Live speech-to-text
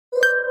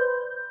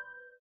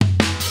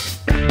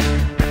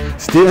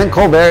Stephen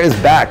Colbert is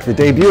back. The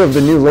debut of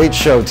the new Late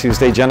Show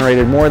Tuesday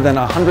generated more than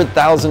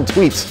 100,000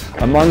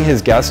 tweets. Among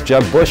his guests,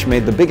 Jeb Bush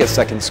made the biggest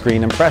second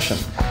screen impression.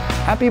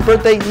 Happy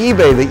birthday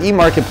eBay! The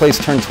e-marketplace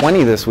turned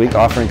 20 this week,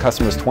 offering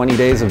customers 20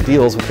 days of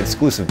deals with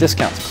exclusive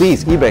discounts.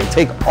 Please, eBay,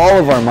 take all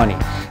of our money.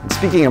 And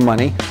speaking of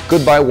money,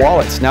 goodbye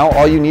wallets. Now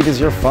all you need is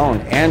your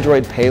phone.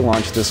 Android Pay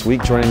launched this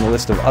week, joining the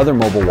list of other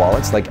mobile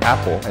wallets like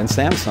Apple and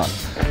Samsung.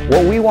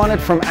 What we wanted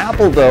from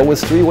Apple, though,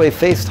 was three-way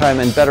FaceTime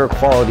and better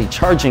quality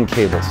charging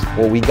cables.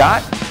 What we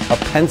got? A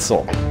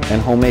pencil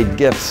and homemade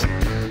gifts.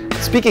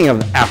 Speaking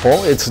of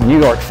Apple, it's New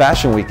York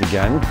Fashion Week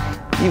again.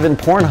 Even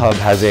Pornhub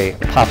has a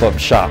pop-up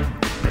shop.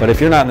 But if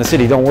you're not in the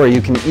city, don't worry,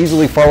 you can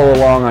easily follow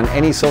along on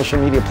any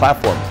social media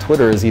platform.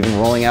 Twitter is even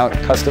rolling out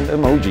custom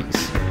emojis.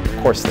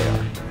 Of course they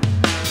are.